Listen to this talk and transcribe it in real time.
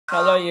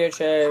Hello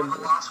YouTube,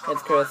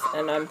 it's Chris,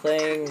 and I'm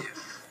playing,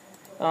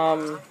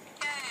 Double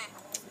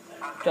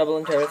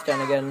Terrorist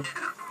Gun again.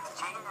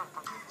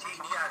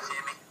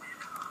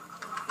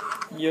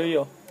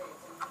 Yo.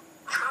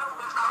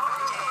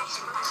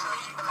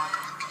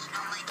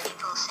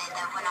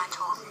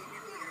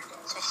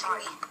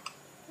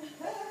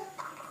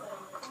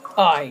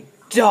 I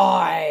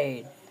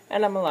died!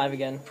 And I'm alive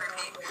again.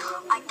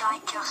 I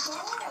died just as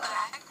the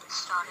attack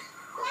started.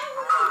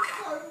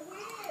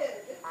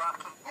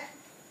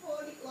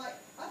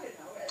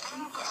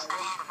 Yes, I am.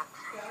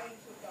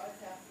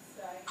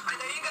 I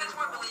know you guys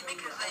won't believe me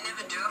because they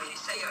never do if you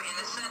say you're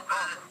innocent,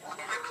 but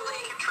hopefully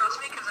you can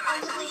trust me because I'm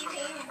innocent. I believe you.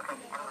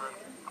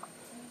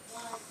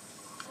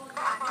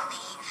 I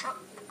believe.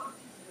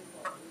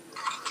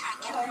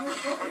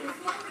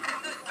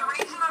 The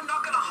reason I'm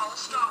not going to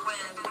holster when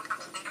it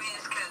comes to me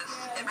is because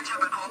every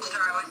time I holster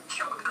I always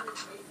shotgun.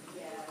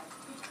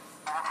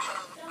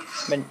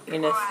 I'm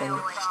innocent. I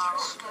always get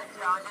stood.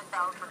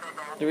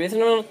 The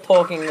reason I'm not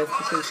talking is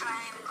because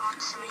I'm on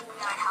 79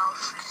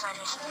 health because I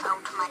just fell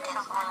to my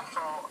death.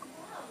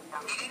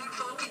 You didn't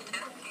fall to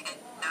death, you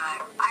didn't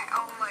die. I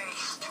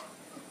almost.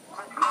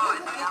 Oh,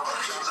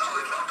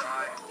 I felt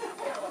die.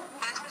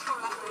 That's before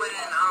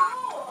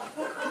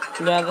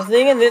when, now the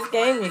thing in this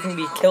game, you can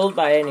be killed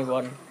by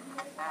anyone.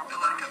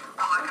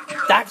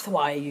 That's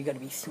why you gotta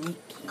be sneaky.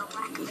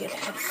 You gotta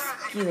have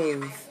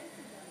skills.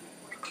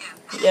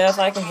 Yes,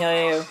 I can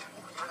hear you.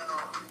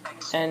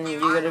 And you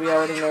gotta be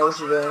able to know what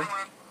you're doing.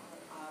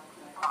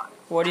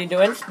 What are you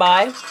doing?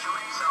 Spy?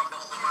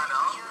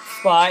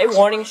 Spy,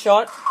 warning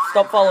shot,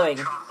 stop following.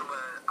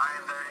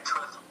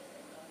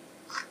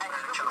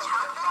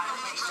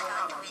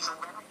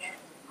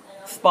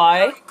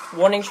 Spy,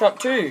 warning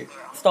shot 2,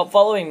 stop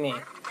following me.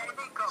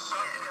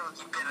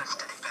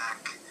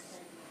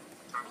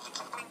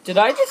 Did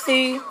I just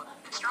see...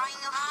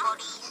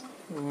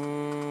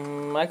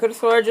 I could have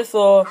sworn I just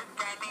saw...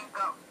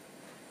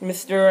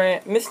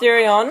 Mysterion?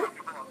 Mysterion?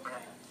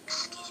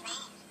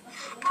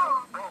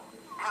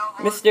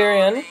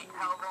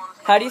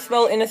 How do you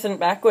spell innocent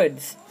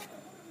backwards?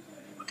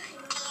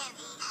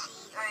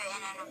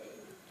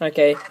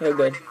 Okay, you're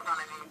good.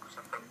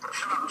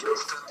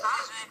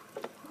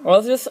 I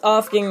was just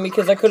asking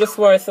because I could have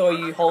swore I saw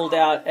you hold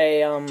out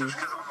a,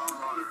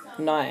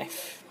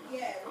 knife.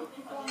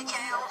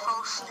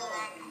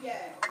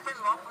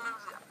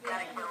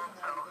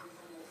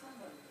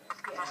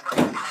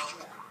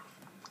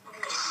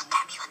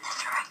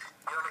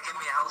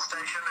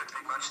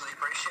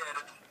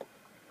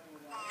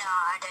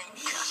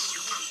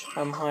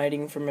 I'm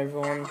hiding from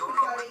everyone.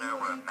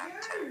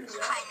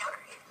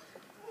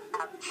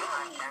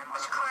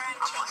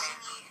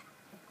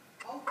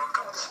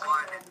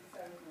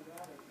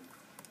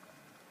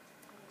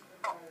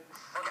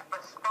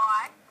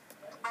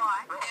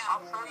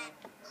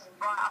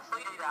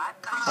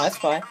 Hi,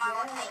 Spy.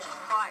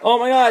 Oh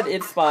my god,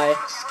 it's Spy.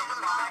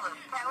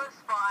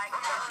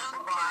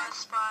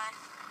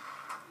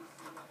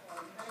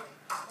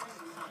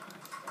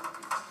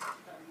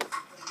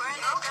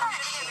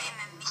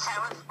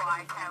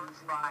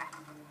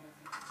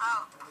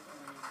 Oh.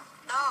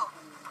 No.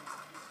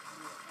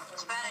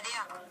 It's a bad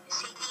idea.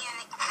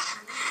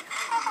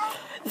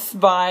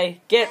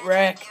 Spy, get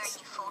wrecked.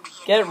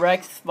 Get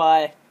wrecked, Spy.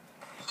 I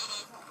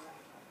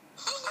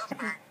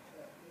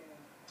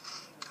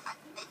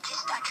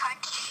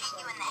tried to shoot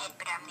you in the head,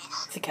 but I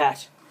missed. It's a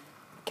cat.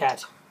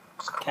 Cat.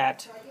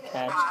 Cat.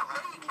 Cat.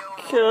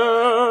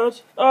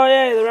 Cat. Oh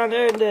yeah, the round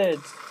ended.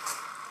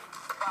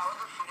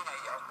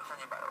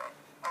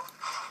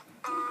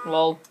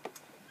 Lol.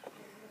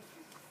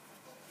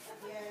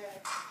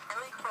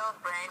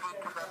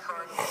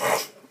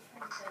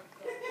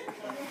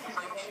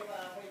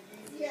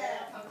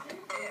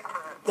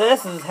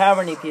 This is how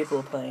many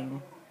people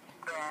playing.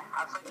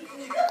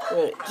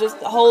 Wait, just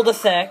hold a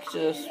sec.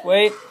 Just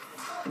wait.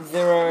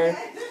 0.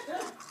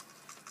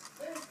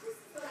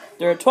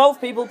 There are 12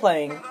 people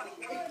playing.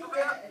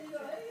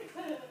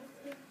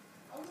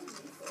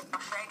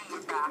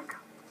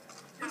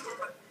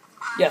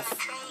 Yes.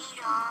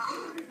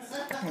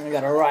 I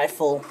got a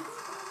rifle.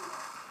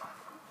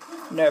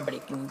 Nobody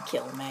can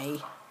kill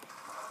me.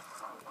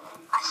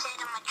 I said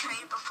I'm a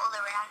traitor before the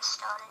round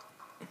started.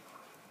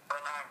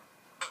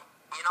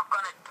 You're not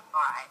gonna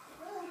die.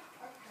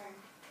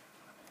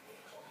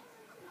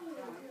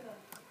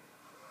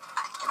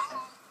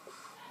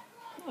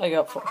 I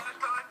got 4.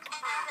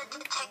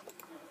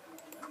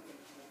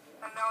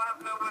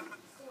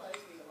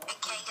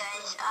 Okay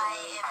guys, I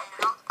am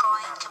not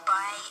going to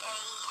buy a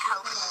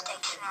health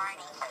station or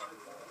anything.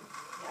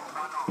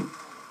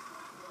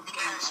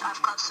 Because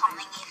I've got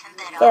something even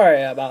better.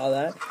 Sorry about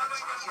that.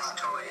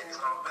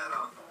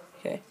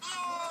 Okay.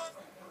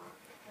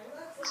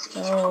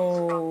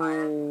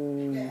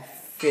 Oh,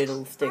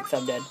 fiddlesticks,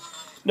 I'm dead.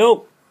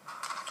 Nope.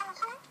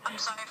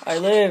 I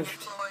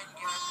lived.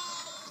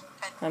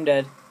 I'm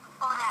dead.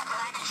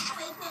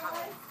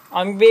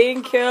 I'm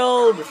being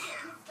killed.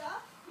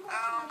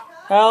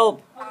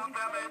 Help.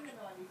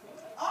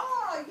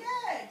 Oh,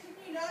 yeah.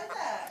 Didn't you know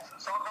that?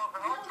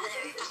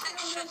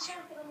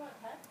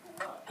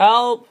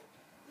 Help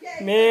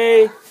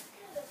me.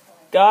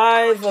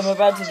 Guys, I'm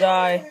about to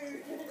die.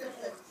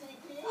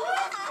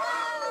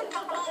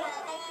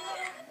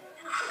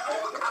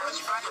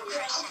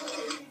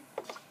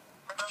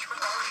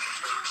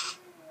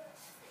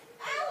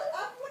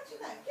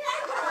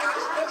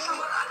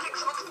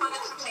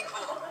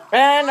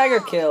 And I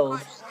got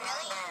killed.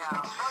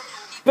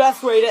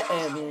 Best way to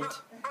end.